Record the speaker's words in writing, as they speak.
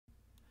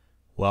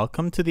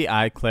Welcome to the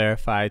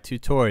iClarified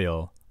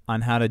tutorial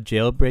on how to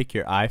jailbreak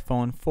your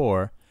iPhone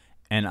 4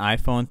 and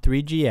iPhone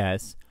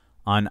 3GS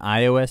on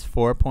iOS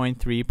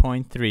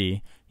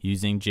 4.3.3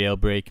 using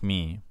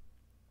JailbreakMe.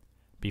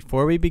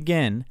 Before we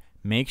begin,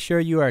 make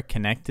sure you are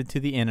connected to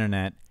the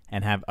internet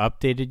and have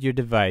updated your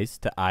device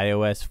to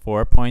iOS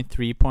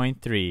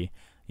 4.3.3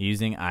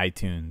 using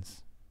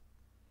iTunes.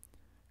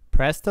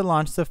 Press to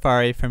launch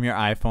Safari from your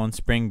iPhone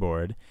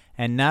Springboard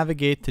and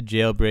navigate to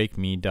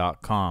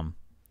jailbreakme.com.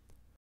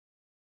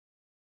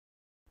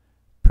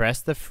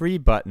 Press the Free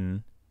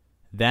button,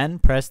 then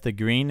press the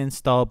green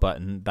Install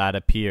button that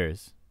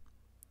appears.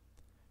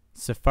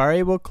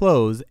 Safari will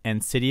close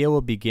and Cydia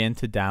will begin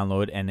to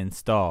download and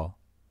install.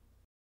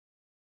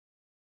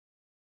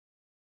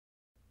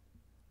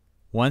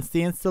 Once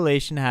the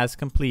installation has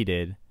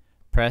completed,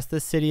 press the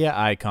Cydia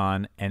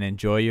icon and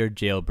enjoy your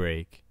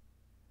jailbreak.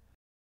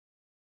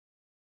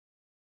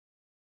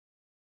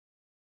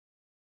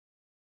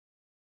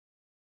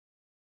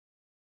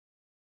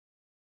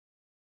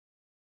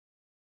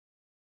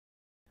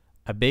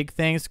 A big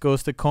thanks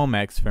goes to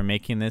Comex for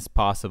making this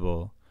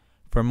possible.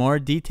 For more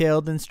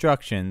detailed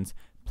instructions,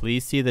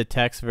 please see the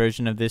text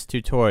version of this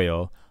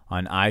tutorial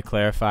on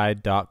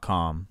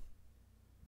iClarified.com.